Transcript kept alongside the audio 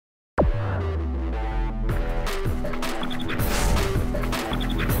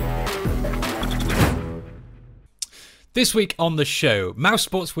This week on the show, Mouse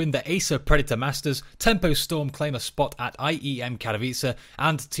Sports win the Acer Predator Masters, Tempo Storm claim a spot at IEM Katowice,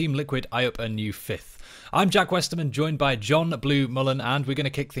 and Team Liquid eye up a new 5th. I'm Jack Westerman, joined by John Blue Mullen, and we're going to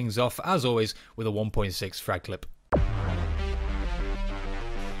kick things off, as always, with a 1.6 frag clip.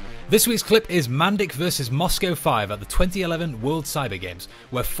 This week's clip is Mandic vs Moscow 5 at the 2011 World Cyber Games,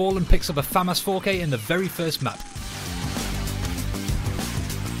 where Fallen picks up a FAMAS 4K in the very first map.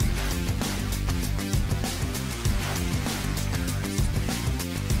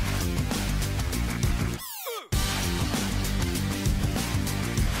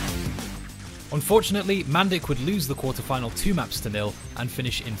 Unfortunately, Mandic would lose the quarterfinal 2 maps to 0 and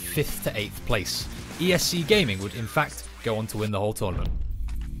finish in 5th to 8th place. ESC Gaming would in fact go on to win the whole tournament.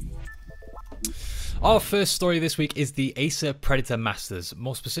 Our first story this week is the Acer Predator Masters,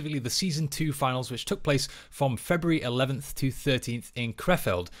 more specifically the Season 2 finals, which took place from February 11th to 13th in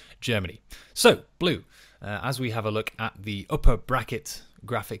Krefeld, Germany. So, Blue, as we have a look at the upper bracket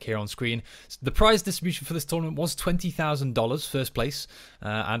graphic here on screen, the prize distribution for this tournament was $20,000 first place,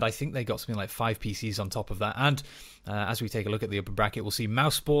 and I think they got something like 5 PCs on top of that. And as we take a look at the upper bracket, we'll see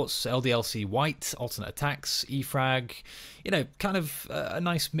Mouse Sports, LDLC White, Alternate Attacks, EFrag, kind of a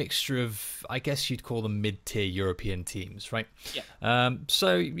nice mixture of, I guess you'd call them mid-tier European teams, right? Yeah.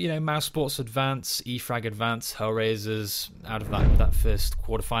 So, Mouse Sports advance, EFrag advance, Hellraisers out of that first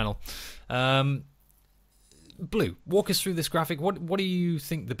quarterfinal. Blue, walk us through this graphic. What do you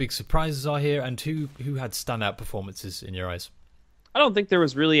think the big surprises are here, and who had standout performances in your eyes? I don't think there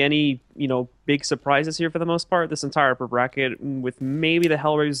was really any, big surprises here for the most part. This entire upper bracket, with maybe the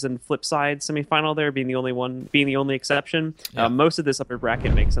Hellraisers and Flipside semifinal there being the only exception. Yeah. Most of this upper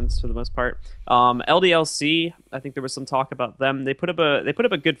bracket makes sense for the most part. LDLC, I think there was some talk about them. They put up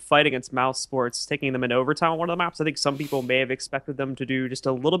a good fight against Mouse Sports, taking them in overtime on one of the maps. I think some people may have expected them to do just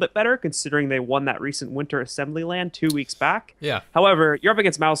a little bit better, considering they won that recent Winter Assembly Land 2 weeks back. Yeah. However, you're up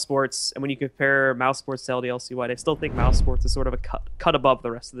against Mouse Sports, and when you compare Mouse Sports to LDLC White, I still think Mouse Sports is sort of a cut above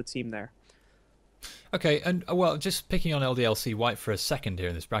the rest of the team there. Okay, and just picking on LDLC White for a second here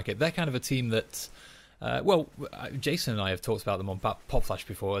in this bracket, they're kind of a team that, Jason and I have talked about them on Pop Flash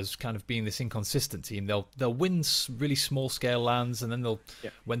before as kind of being this inconsistent team. They'll win really small scale lands, and then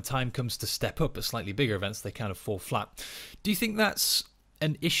when time comes to step up at slightly bigger events, they kind of fall flat. Do you think that's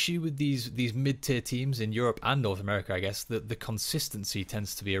an issue with these mid-tier teams in Europe and North America? I guess that the consistency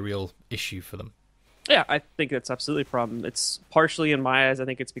tends to be a real issue for them. Yeah, I think that's absolutely a problem. It's partially, in my eyes, I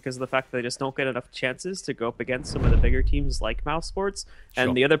think it's because of the fact that they just don't get enough chances to go up against some of the bigger teams like Mouse Sports. Sure.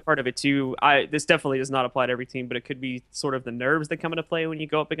 And the other part of it too, this definitely does not apply to every team, but it could be sort of the nerves that come into play when you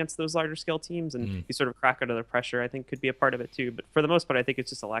go up against those larger scale teams, and you sort of crack under the pressure. I think could be a part of it too. But for the most part, I think it's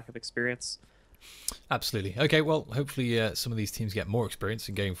just a lack of experience. Absolutely. Okay, well, hopefully some of these teams get more experience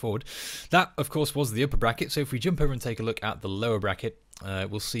in going forward. That, of course, was the upper bracket. So if we jump over and take a look at the lower bracket,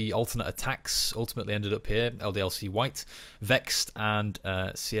 we'll see Alternate Attacks ultimately ended up here, LDLC White, Vexed, and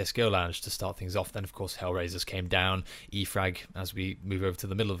CSGO Lounge to start things off. Then, of course, Hellraisers came down, EFrag, as we move over to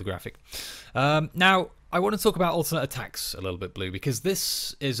the middle of the graphic. Now, I want to talk about Alternate Attacks a little bit, Blue, because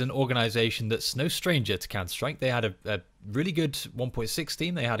this is an organization that's no stranger to Counter-Strike. They had a really good 1.6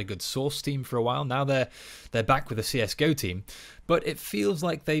 team. They had a good Source team for a while. Now they're back with a CSGO team. But it feels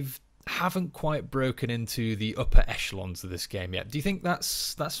like they haven't quite broken into the upper echelons of this game yet. Do you think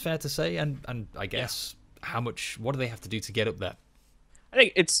that's fair to say? And I guess what do they have to do to get up there? I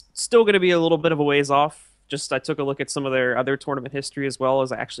think it's still going to be a little bit of a ways off. I took a look at some of their other tournament history, as well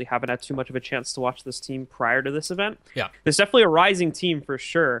as I actually haven't had too much of a chance to watch this team prior to this event. Yeah, there's definitely a rising team for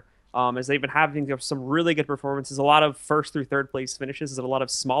sure, as they've been having some really good performances, a lot of first through third place finishes at a lot of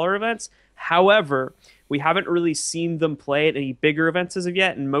smaller events. However, we haven't really seen them play at any bigger events as of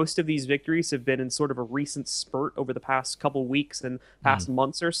yet, and most of these victories have been in sort of a recent spurt over the past couple weeks and past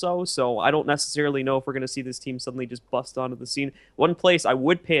months or so. So I don't necessarily know if we're going to see this team suddenly just bust onto the scene. One place I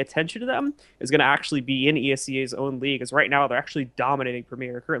would pay attention to them is going to actually be in ESEA's own league, as right now they're actually dominating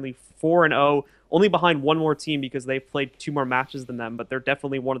Premier, currently 4-0, only behind one more team because they've played 2 more matches than them, but they're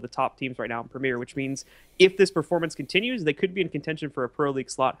definitely one of the top teams right now in Premier, which means if this performance continues, they could be in contention for a Pro League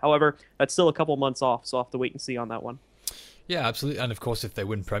slot. However, that's still a couple months off, so I'll have to wait and see on that one. Yeah, absolutely. And of course, if they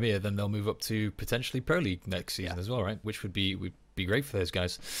win Premier, then they'll move up to potentially Pro League next season as well, right? Which would be great for those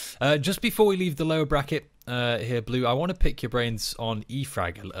guys. Just before we leave the lower bracket here, Blue, I want to pick your brains on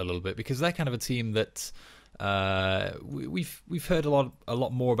EFrag a little bit, because they're kind of a team that we've heard a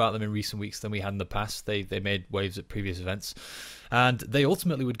lot more about them in recent weeks than we had in the past. They made waves at previous events, and they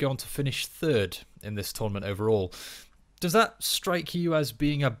ultimately would go on to finish 3rd in this tournament overall. Does that strike you as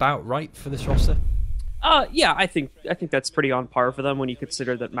being about right for this roster? Yeah, I think that's pretty on par for them when you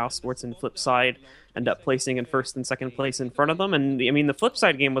consider that Mouse Sports and Flipside end up placing in first and second place in front of them. And I mean, the flip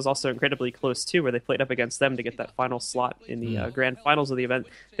side game was also incredibly close too, where they played up against them to get that final slot in the grand finals of the event.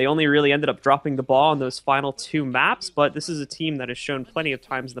 They only really ended up dropping the ball on those final two maps, but this is a team that has shown plenty of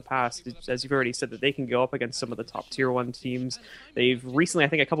times in the past, as you've already said, that they can go up against some of the top tier 1 teams. They've recently, I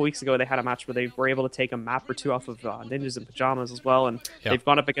think a couple weeks ago, they had a match where they were able to take a map or two off of Ninjas in Pajamas as well, and they've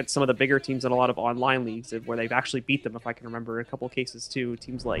gone up against some of the bigger teams in a lot of online leagues where they've actually beat them, if I can remember, in a couple of cases too.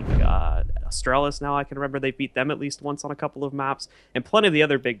 Teams like Australis now, I can remember they beat them at least once on a couple of maps, and plenty of the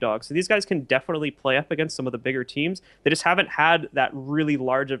other big dogs. So these guys can definitely play up against some of the bigger teams. They just haven't had that really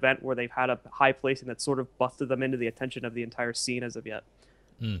large event where they've had a high placing that sort of busted them into the attention of the entire scene as of yet.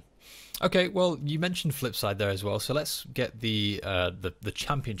 Okay, well, you mentioned Flipside there as well, so let's get the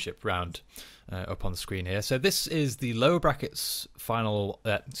championship round up on the screen here. So this is the lower brackets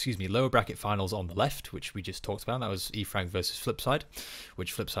lower bracket finals on the left, which we just talked about. That was eFrank versus Flipside,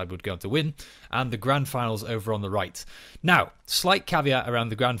 which Flipside would go on to win, and the grand finals over on the right. Now, slight caveat around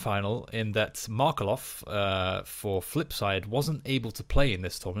the grand final in that Markelov for Flipside wasn't able to play in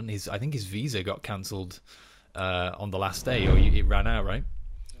this tournament. I think his visa got cancelled on the last day, or it ran out, right?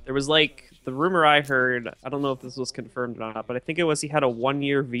 There was the rumor I heard, I don't know if this was confirmed or not, but I think it was he had a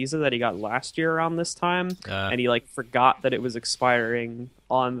 1-year visa that he got last year around this time, and he forgot that it was expiring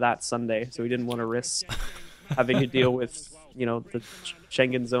on that Sunday, so he didn't want to risk having to deal with, the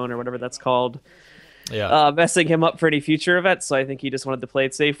Schengen zone or whatever that's called. Messing him up for any future events, so I think he just wanted to play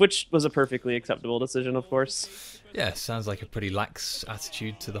it safe, which was a perfectly acceptable decision, of course. Yeah, sounds like a pretty lax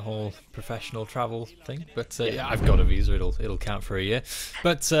attitude to the whole professional travel thing. But I've got a visa; it'll count for a year.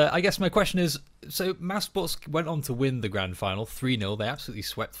 But I guess my question is: so Mousesports went on to win the grand final 3-0. They absolutely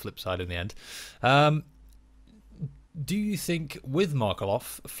swept Flipside in the end. Do you think with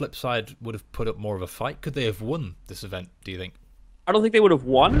Markelov, Flipside would have put up more of a fight? Could they have won this event? Do you think? I don't think they would have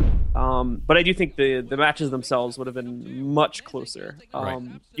won, but I do think the matches themselves would have been much closer. Right.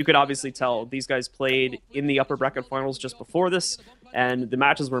 You could obviously tell these guys played in the upper bracket finals just before this, and the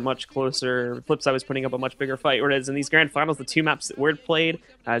matches were much closer. Flipside was putting up a much bigger fight, whereas in these grand finals, the two maps that were played,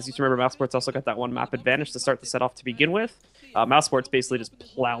 as you remember, Mousesports also got that one map advantage to start the set off to begin with. Mousesports basically just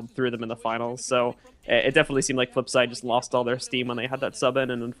plowed through them in the finals, so it definitely seemed like Flipside just lost all their steam when they had that sub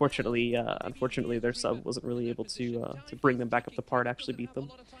in, and unfortunately their sub wasn't really able to bring them back up to par to actually beat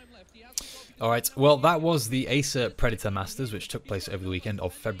them. All right, well, that was the Acer Predator Masters, which took place over the weekend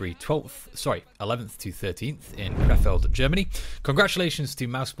of February 11th to 13th in Krefeld, Germany. Congratulations to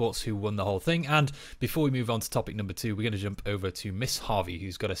Mousesports, who won the whole thing. And before we move on to topic number 2, we're going to jump over to Miss Harvey,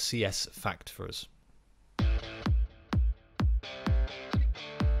 who's got a CS fact for us.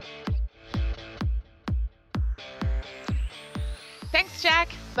 Thanks, Jack.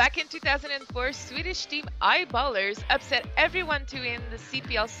 Back in 2004, Swedish team Eyeballers upset everyone to win the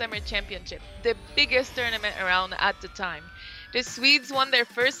CPL Summer Championship, the biggest tournament around at the time. The Swedes won their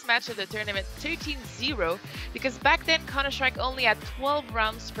first match of the tournament 13-0 because back then Counter-Strike only had 12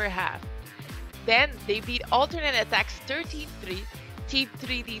 rounds per half. Then they beat Alternate Attacks 13-3, Team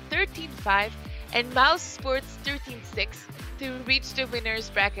 3D 13-5, and Mousesports 13-6 to reach the winners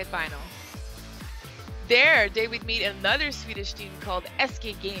bracket final. There, they would meet another Swedish team called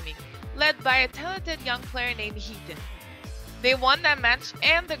SK Gaming, led by a talented young player named Heaton. They won that match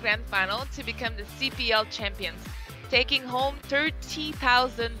and the grand final to become the CPL champions, taking home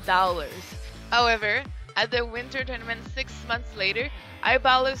 $30,000. However, at the winter tournament 6 months later,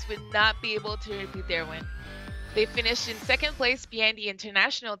 Eyeballers would not be able to repeat their win. They finished in second place behind the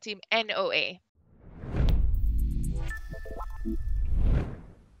international team NOA.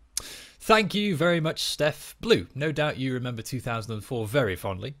 Thank you very much, Steph. Blue, no doubt you remember 2004 very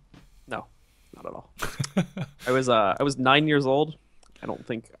fondly. No, not at all. I was 9 years old. I don't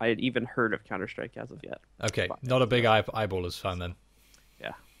think I had even heard of Counter-Strike as of yet. Okay, not a big Eyeballers fan then.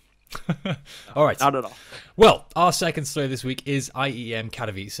 Yeah. All right. Not at all. Well, our second story this week is IEM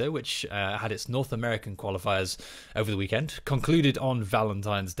Katowice, which had its North American qualifiers over the weekend, concluded on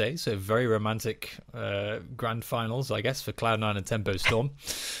Valentine's Day, so very romantic grand finals, I guess, for Cloud9 and Tempo Storm.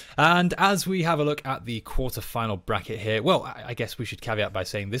 And as we have a look at the quarterfinal bracket here, well, I guess we should caveat by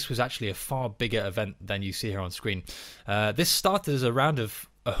saying this was actually a far bigger event than you see here on screen. This started as a round of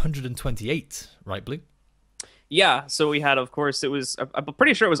 128, right, Blue? Yeah, so we had, of course, I'm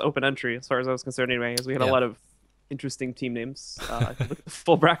pretty sure it was open entry as far as I was concerned anyway, as we had a lot of interesting team names. Look at the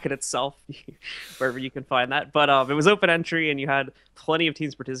full bracket itself, wherever you can find that. But it was open entry, and you had plenty of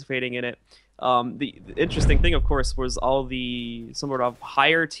teams participating in it. The interesting thing, of course, was all the somewhat of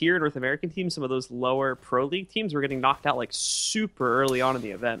higher tier North American teams, some of those lower pro league teams were getting knocked out super early on in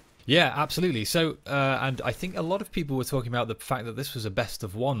the event. Yeah, absolutely. So, and I think a lot of people were talking about the fact that this was a best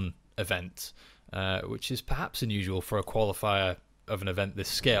of one event. which is perhaps unusual for a qualifier of an event this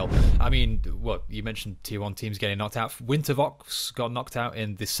scale. I mean, what you mentioned, tier 1 teams getting knocked out. Wintervox got knocked out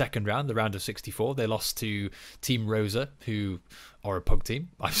in the second round, the round of 64. They lost to Team Rosa, who are a pug team.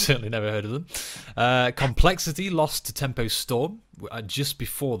 I've certainly never heard of them. Complexity lost to Tempo Storm just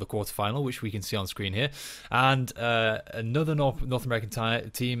before the quarterfinal, which we can see on screen here. And another North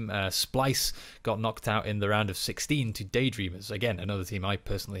American team, Splice, got knocked out in the round of 16 to Daydreamers. Again, another team I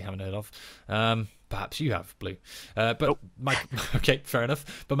personally haven't heard of. Perhaps you have, Blue. But nope. Okay, fair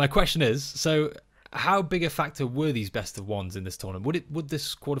enough. But my question is, so how big a factor were these best of ones in this tournament? Would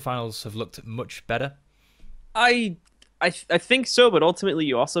this quarterfinals have looked much better? I think so, but ultimately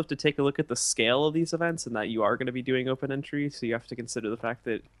you also have to take a look at the scale of these events and that you are going to be doing open entry, so you have to consider the fact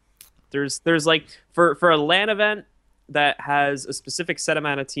that there's like for a LAN event that has a specific set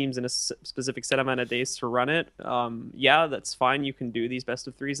amount of teams and a specific set amount of days to run it. Yeah, that's fine. You can do these best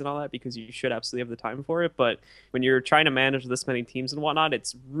of threes and all that because you should absolutely have the time for it. But when you're trying to manage this many teams and whatnot,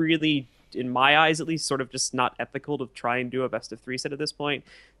 it's really, in my eyes at least, sort of just not ethical to try and do a best of 3 set at this point.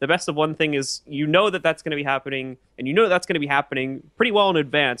 The best of 1 thing is you know that that's going to be happening, and you know that's going to be happening pretty well in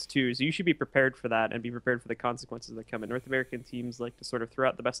advance too, so you should be prepared for that and be prepared for the consequences that come in. North American teams like to sort of throw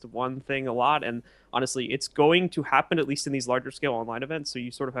out the best of 1 thing a lot, and honestly it's going to happen at least in these larger scale online events, so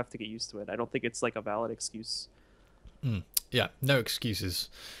you sort of have to get used to it. I don't think it's like a valid excuse. Yeah, no excuses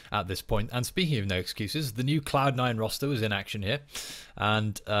at this point. And speaking of no excuses, the new Cloud9 roster was in action here.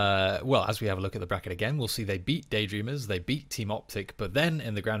 And, well, as we have a look at the bracket again, we'll see they beat Daydreamers, they beat Team Optic, but then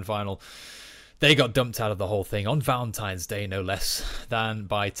in the grand final, they got dumped out of the whole thing on Valentine's Day, no less than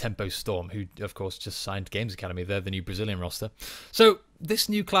by Tempo Storm, who, of course, just signed Games Academy. They're the new Brazilian roster. So this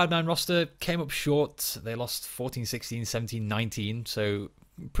new Cloud9 roster came up short. They lost 14-16, 17-19, so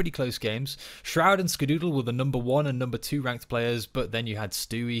pretty close games. Shroud and Skadoodle were the number 1 and number 2 ranked players, but then you had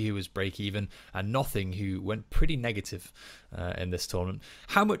Stewie, who was break-even, and Nothing, who went pretty negative in this tournament.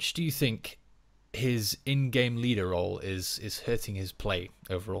 How much do you think his in-game leader role is hurting his play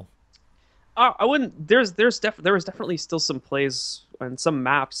overall? I wouldn't. There was definitely still some plays and some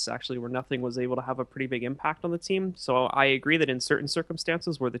maps actually where Nothing was able to have a pretty big impact on the team. So I agree that in certain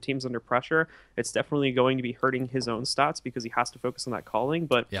circumstances where the team's under pressure, it's definitely going to be hurting his own stats because he has to focus on that calling.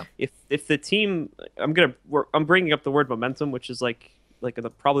 But yeah, if the team, I'm bringing up the word momentum, which is like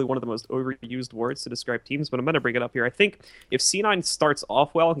probably one of the most overused words to describe teams, but I'm going to bring it up here. I think if C9 starts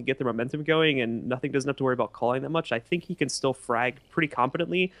off well and can get the momentum going and Nothing doesn't have to worry about calling that much, I think he can still frag pretty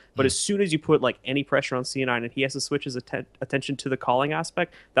competently. But as soon as you put like any pressure on C9 and he has to switch his attention to the calling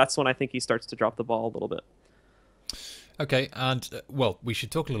aspect, that's when I think he starts to drop the ball a little bit. Okay, and well, we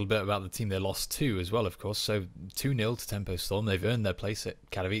should talk a little bit about the team they lost to as well, of course. So 2-0 to Tempo Storm. They've earned their place at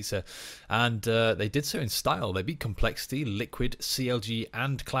Katowice, and they did so in style. They beat Complexity, Liquid, CLG,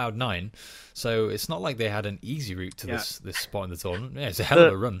 and Cloud9. So it's not like they had an easy route to this spot in the tournament. Yeah, it's a hell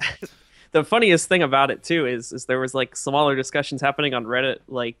of a run. The funniest thing about it too is there was like smaller discussions happening on Reddit,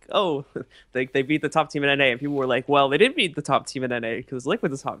 like, oh, they beat the top team in NA, and people were like, well, they didn't beat the top team in NA because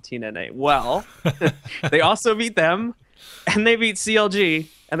Liquid is the top team in NA. Well, they also beat them, and they beat CLG,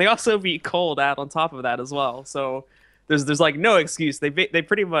 and they also beat Cold out on top of that as well. So there's like no excuse. They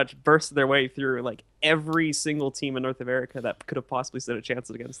pretty much bursted their way through like every single team in North America that could have possibly stood a chance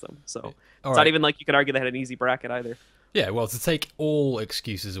against them. So it's not even like you could argue they had an easy bracket either. Yeah, well, to take all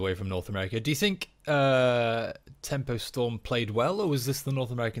excuses away from North America, do you think Tempo Storm played well, or was this the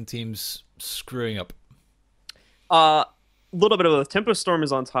North American teams screwing up? Little bit of both. Tempo Storm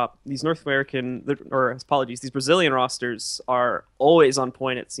is on top. These North American, or apologies, these Brazilian rosters are always on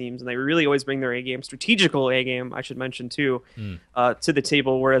point, it seems, and they really always bring their A game, strategical A game, I should mention too, to the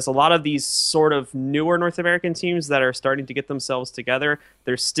table. Whereas a lot of these sort of newer North American teams that are starting to get themselves together,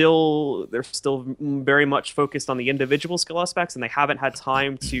 they're still very much focused on the individual skill aspects, and they haven't had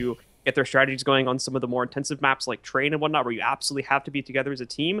time to get their strategies going on some of the more intensive maps like Train and whatnot, where you absolutely have to be together as a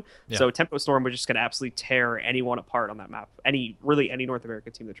team. Yeah. So Tempo Storm was just going to absolutely tear anyone apart on that map. Any North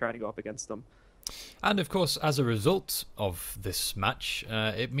American team that tried to go up against them. And of course, as a result of this match,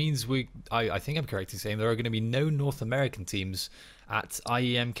 it means I think I'm correct in saying there are going to be no North American teams at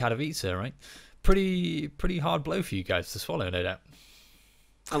IEM Katowice, right? Pretty hard blow for you guys to swallow, no doubt.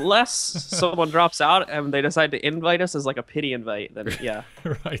 Unless someone drops out and they decide to invite us as like a pity invite, then yeah,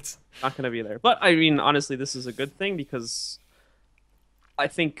 right, not going to be there. But I mean, honestly, this is a good thing because I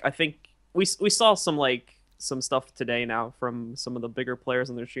think we saw some stuff today now from some of the bigger players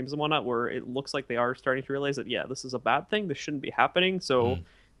on their streams and whatnot, where it looks like they are starting to realize that yeah, this is a bad thing. This shouldn't be happening. So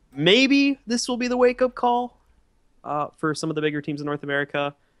maybe this will be the wake up call for some of the bigger teams in North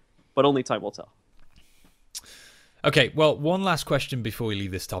America, but only time will tell. Okay, well, one last question before we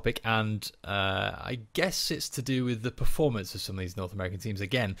leave this topic, and I guess it's to do with the performance of some of these North American teams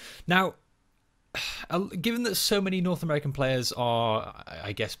again. Now, given that so many North American players are,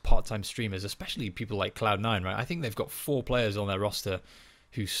 I guess, part-time streamers, especially people like Cloud9, right? I think they've got 4 players on their roster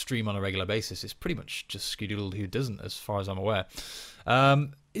who stream on a regular basis. It's pretty much just Skedoodle who doesn't, as far as I'm aware.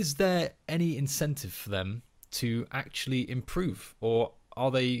 Is there any incentive for them to actually improve? Or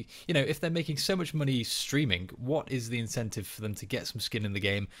are they, if they're making so much money streaming, what is the incentive for them to get some skin in the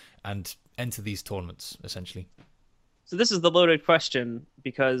game and enter these tournaments, essentially? So this is the loaded question,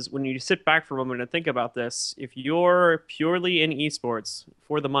 because when you sit back for a moment and think about this, if you're purely in esports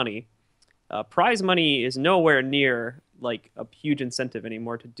for the money, prize money is nowhere near like a huge incentive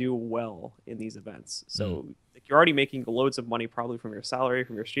anymore to do well in these events. So like, you're already making loads of money probably from your salary,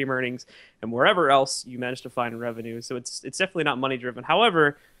 from your stream earnings, and wherever else you manage to find revenue. So it's definitely not money driven.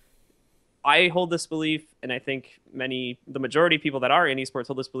 However, I hold this belief, and I think the majority of people that are in esports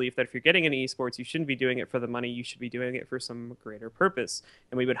hold this belief, that if you're getting into esports, you shouldn't be doing it for the money. You should be doing it for some greater purpose.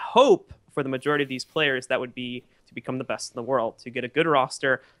 And we would hope for the majority of these players that would be to become the best in the world, to get a good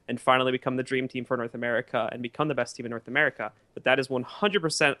roster, and finally become the dream team for North America and become the best team in North America. But that is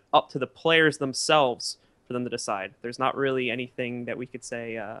 100% up to the players themselves for them to decide. There's not really anything that we could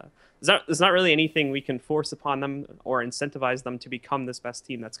say. There's not really anything we can force upon them or incentivize them to become this best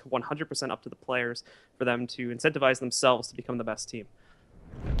team. That's 100% up to the players for them to incentivize themselves to become the best team.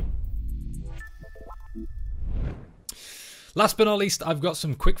 Last but not least, I've got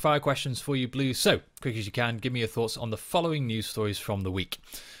some quick fire questions for you, Blue. So, quick as you can, give me your thoughts on the following news stories from the week.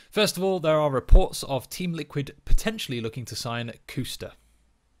 First of all, there are reports of Team Liquid potentially looking to sign Kusta.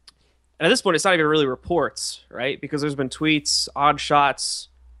 And at this point, it's not even really reports, right? Because there's been tweets, odd shots,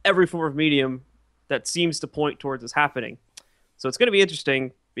 every form of medium that seems to point towards this happening. So it's going to be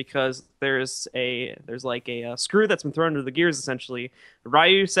interesting because there's like a screw that's been thrown into the gears, essentially.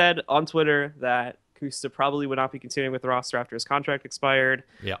 Ryu said on Twitter that Kusta probably would not be continuing with the roster after his contract expired.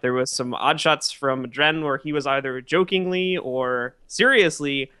 Yeah. There was some odd shots from Dren where he was either jokingly or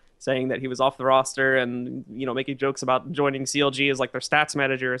seriously saying that he was off the roster and, making jokes about joining CLG as like their stats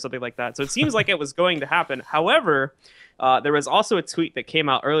manager or something like that. So it seems like it was going to happen. However, there was also a tweet that came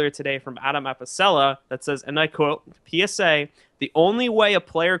out earlier today from Adam Apicella that says, and I quote, PSA, the only way a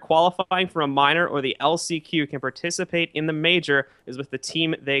player qualifying for a minor or the LCQ can participate in the major is with the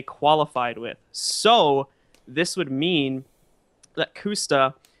team they qualified with. So this would mean that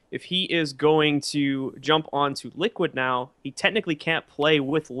Kusta, if he is going to jump onto Liquid now, he technically can't play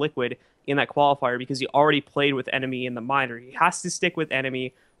with Liquid in that qualifier because he already played with Enemy in the minor. He has to stick with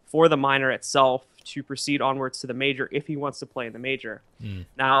Enemy for the minor itself to proceed onwards to the major if he wants to play in the major.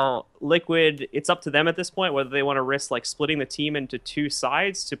 Now, Liquid, it's up to them at this point whether they want to risk like splitting the team into 2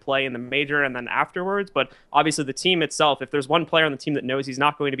 sides to play in the major and then afterwards. But obviously the team itself, if there's one player on the team that knows he's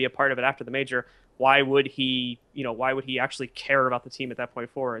not going to be a part of it after the major, why would he actually care about the team at that point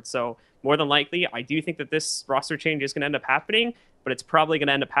forward? So more than likely, I do think that this roster change is going to end up happening, but it's probably going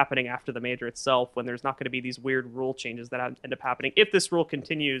to end up happening after the major itself when there's not going to be these weird rule changes that end up happening if this rule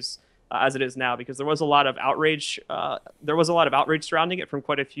continues as it is now, because there was a lot of outrage. Surrounding it from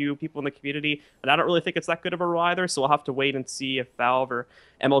quite a few people in the community, and I don't really think it's that good of a rule either. So we'll have to wait and see if Valve or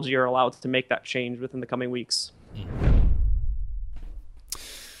MLG are allowed to make that change within the coming weeks.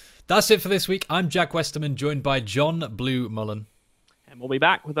 That's it for this week. I'm Jack Westerman, joined by John Blue Mullen. And we'll be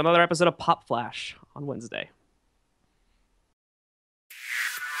back with another episode of Pop Flash on Wednesday.